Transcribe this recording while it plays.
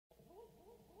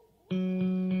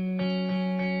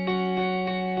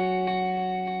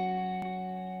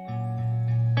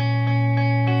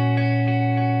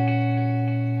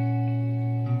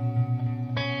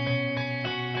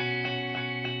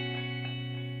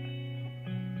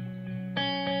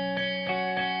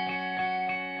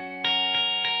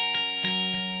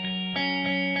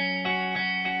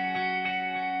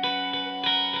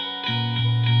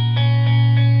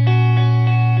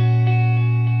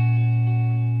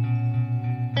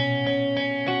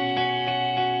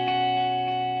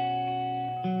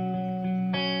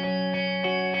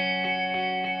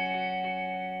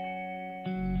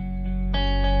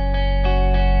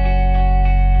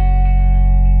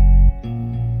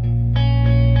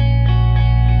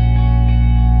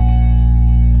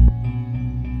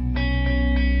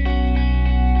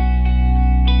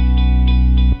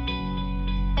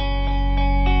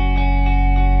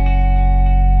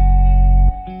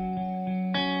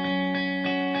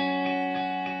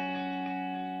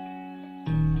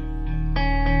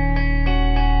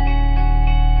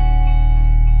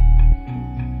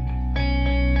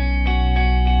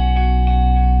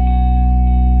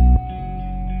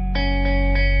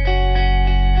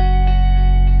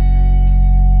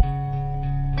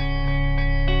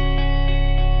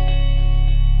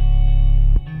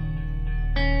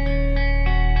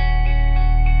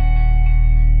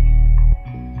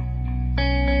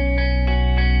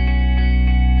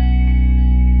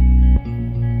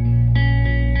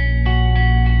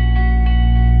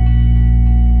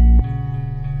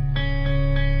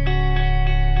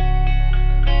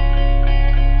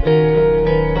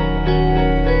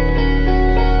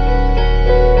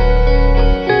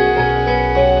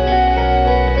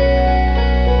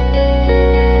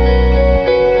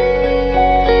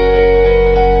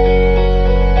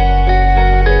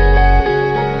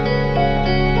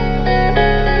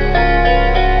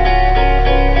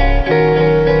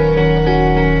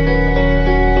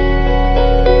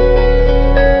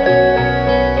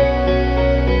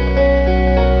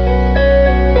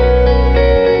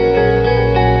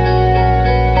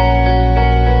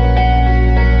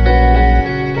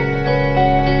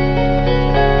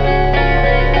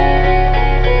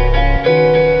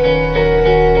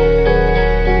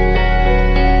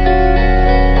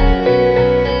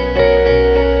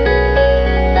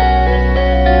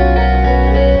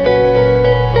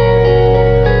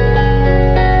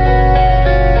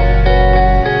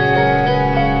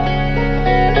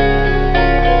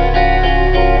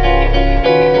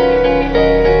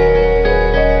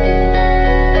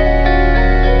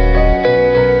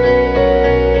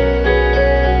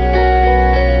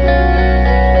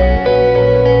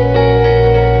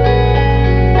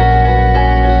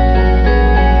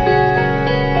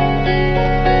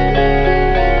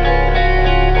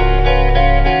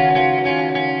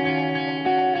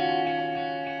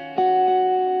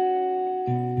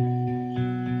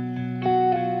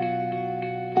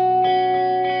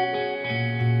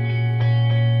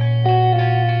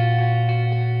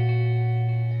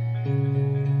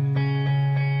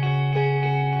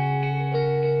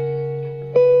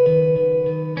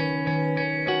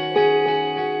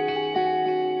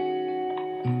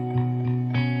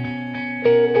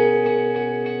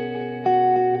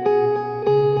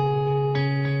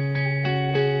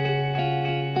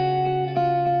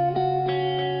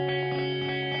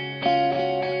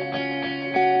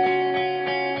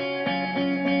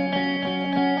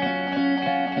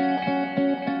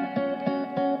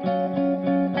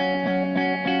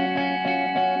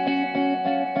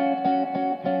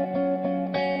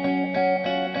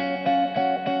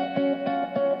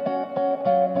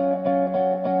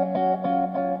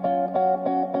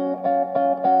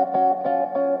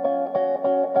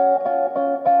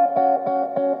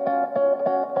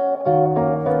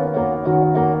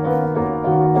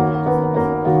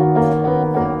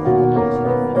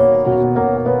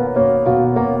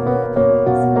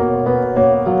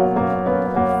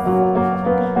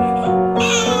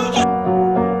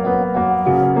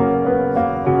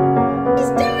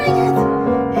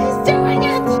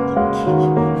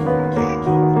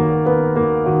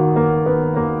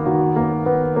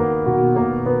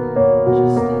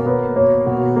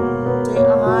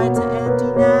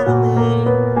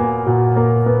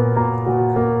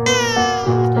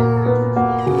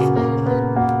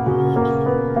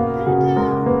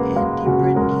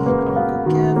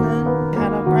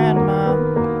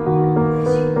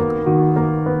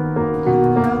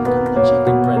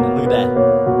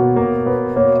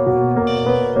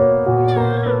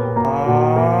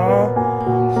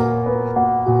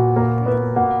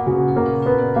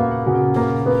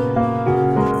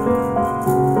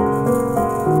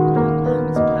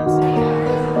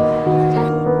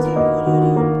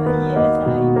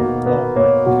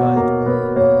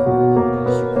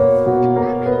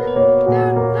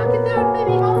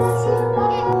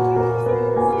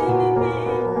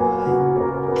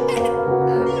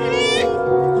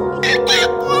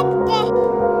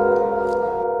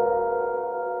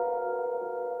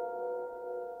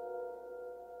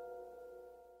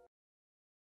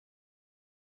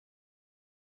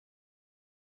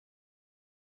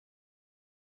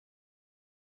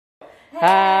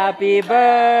Happy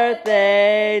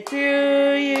birthday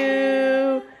to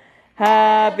you.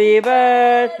 Happy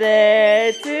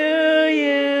birthday to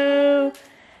you.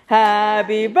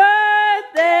 Happy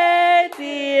birthday,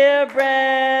 dear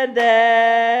Brandon.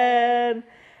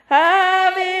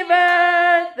 Happy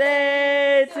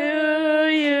birthday to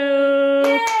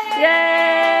you.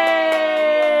 Yay!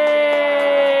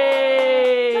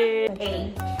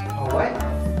 What?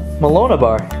 Malona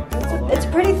bar. It's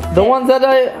pretty thick. The ones that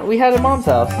we had at Mom's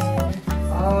house.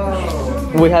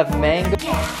 Oh. We have mango.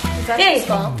 Yay!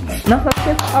 Small. No, that's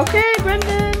good. Okay,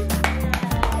 Brendan.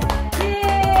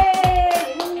 Yay!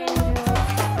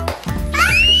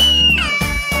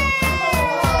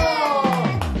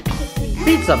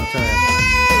 Feed something to him.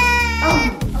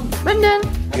 Brendan.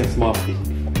 Get small feet.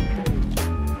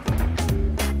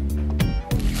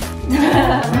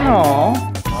 Aww.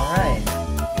 Alright.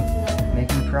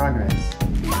 Making progress.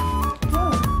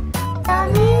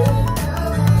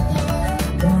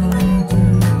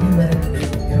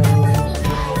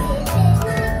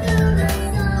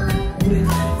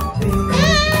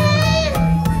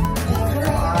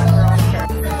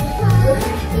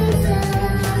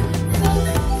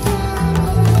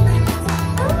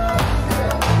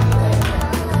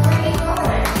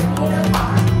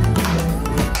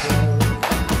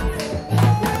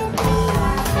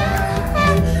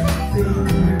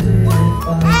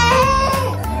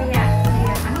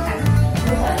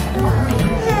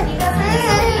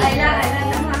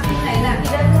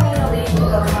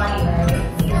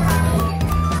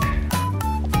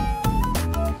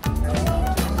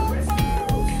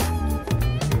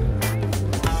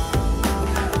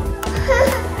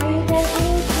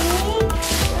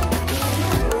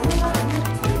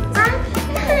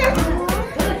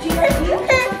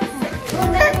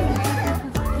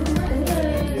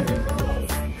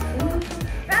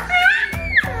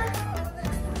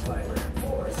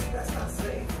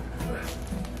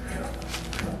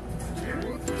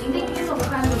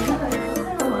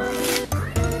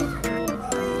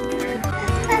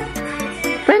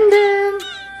 Brendan.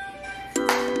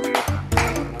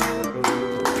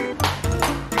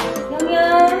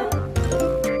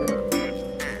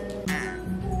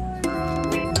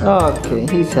 Okay,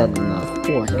 he's had enough.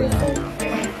 Poor guy.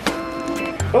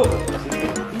 Oh!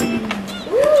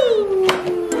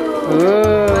 Ooh.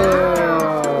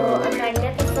 A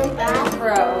magnificent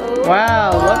bathrobe.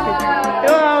 Wow, look at.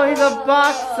 Oh, he's a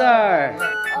boxer.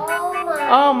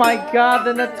 Oh my God,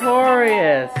 the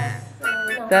Notorious.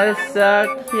 That is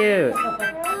so cute.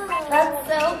 That's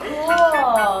so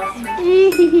cool.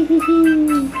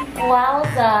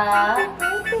 Wowza.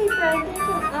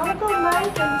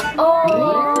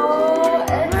 Oh,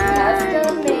 it's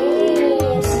custom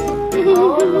made.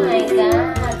 Oh my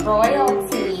God,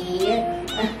 royalty.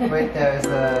 Wait, there's a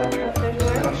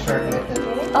little shirt with it.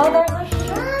 Oh, there's a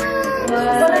shirt.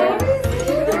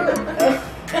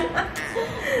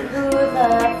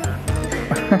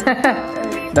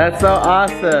 That's so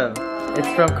awesome. It's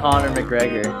from Conor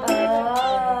McGregor.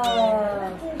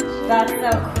 Oh, that's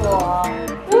so cool.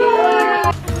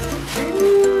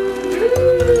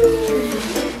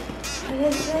 What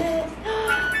is it?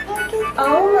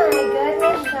 Oh my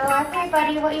goodness, show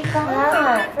everybody what you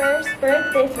got. First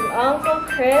birthday from Uncle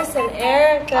Chris and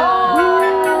Erica.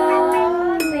 Oh.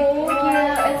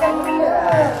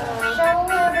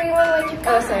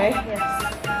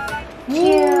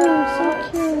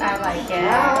 like it. I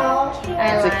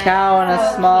It's a like cow and a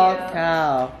it. small Cute.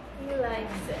 cow. He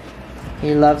likes it.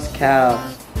 He loves cows.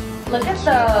 Look at those. I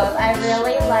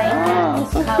really like Oh, it.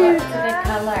 so Color, cute. the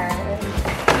color.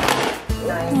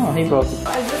 Nice. Oh, he broke it. Is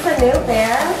this a new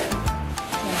bear?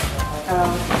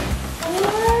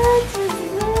 What is this?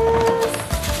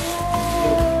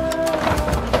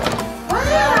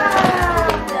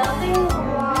 Wow! Building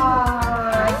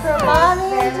blocks for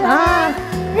mommy and Ah.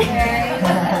 very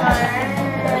fun.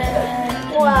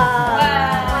 Wow!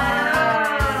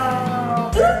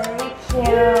 Very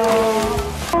cute.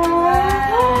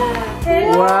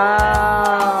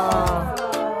 Wow.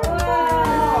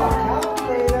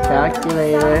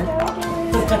 Calculator.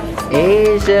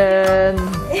 Asian.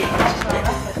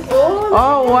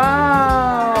 Oh,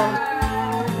 wow.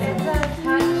 It's a touch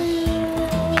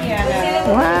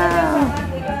piano. Wow.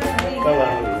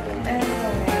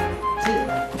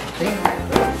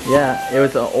 Yeah, it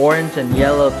was an orange and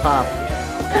yellow top. All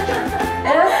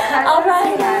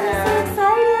right, I'm so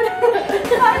excited.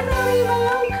 Finally, my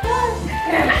own car.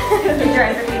 He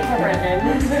tries to beat for Brendan.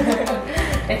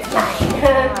 It's fine.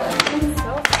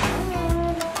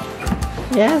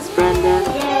 Yes, Brendan.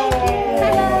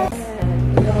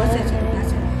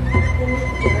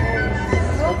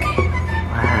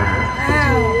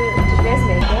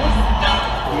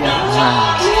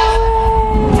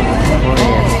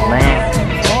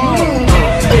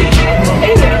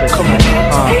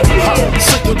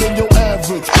 Sicker than your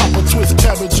average. Papa twist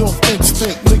cabbage off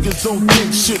instinct. Niggas don't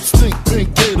think shit stink.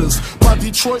 Pink gators. My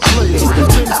Detroit players.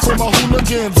 Things for my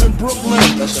hooligans in Brooklyn.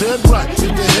 Dead right.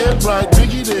 Get the head right.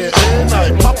 Biggie there every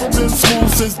night. Papa been smooth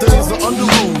since days of under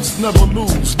rules. Never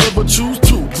lose. Never choose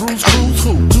to. Bruise, cruise,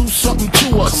 who? Do something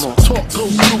to us. Talk go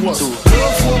through us.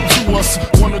 Girls want to us.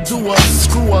 Wanna do us.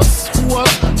 Screw us. Who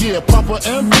us? Yeah, Papa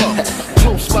and Pup.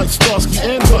 Close like Starsky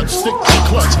and Hutch. Stick to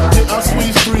clutch. Yeah, I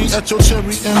squeeze 3 at your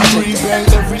cherry M3. Bang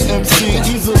every MC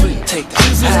easily.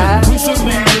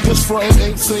 Recently, niggas frontin'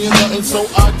 ain't saying nothing, so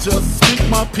I just speak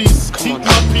my peace. Keep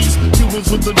my peace.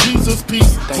 Cubans with the Jesus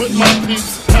peace. With my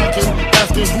peace. Packing,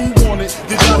 asking who want it.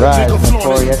 They got Right, a nigga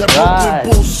flaunt it. That right.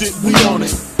 Brooklyn bullshit, we on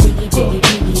it.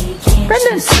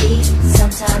 Brendan.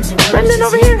 Brendan,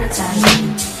 over here.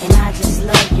 And I just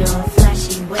love your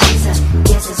flashy ways. I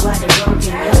guess that's why they're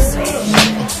broken your soul.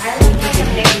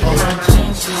 Can't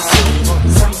you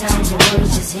see? Sometimes your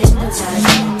words just hypnotize me.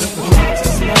 And I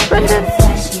just love your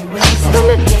flashy ways. I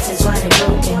guess that's why they're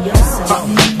broken your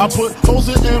soul. I put hoes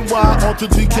in NY onto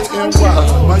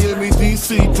DKNY. Miami, DC,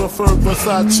 prefer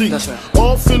Versace.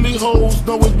 All Philly hoes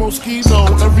know it's Moschino.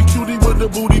 Every cutie with a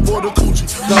booty, boy, the coochie.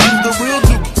 Now who's the real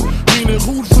dookie? Meaning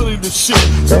who's really the shit?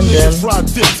 Them niggas ride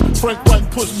dicks. Frank White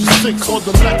pushed me 6 on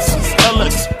the Lexus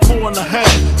LX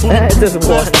 4.5. Just one.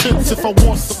 Blast tits if I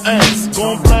want some ass.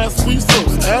 Gon' blast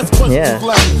weasels. Ask questions Yeah.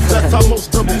 last. That's how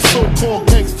most of these so-called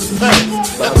gangsters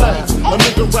pass. At last, a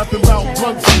nigga rapping about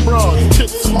blunts and bras,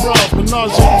 tits and bras,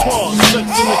 menage a trois, sex and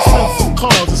expensive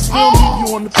cars. And still leave you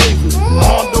on the pavement.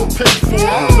 Condo paid for,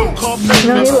 no car payment.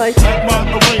 No, he likes it. At my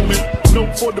arraignment,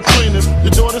 note for the plaintiff.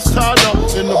 Your daughter's tied up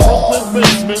in the Brooklyn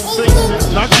basement. Face it,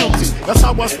 not guilty. That's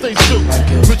how I stay true.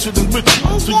 Richer than richer,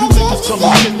 so you niggas come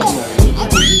and get me.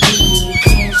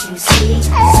 Can't you see?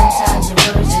 Sometimes your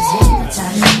words just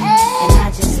hypnotize me. And I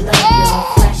just love your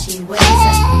flashy ways. I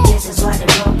guess that's why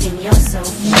they're broken your soul.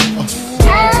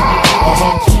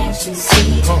 Can't you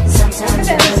see? Sometimes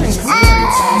your words just hypnotize me.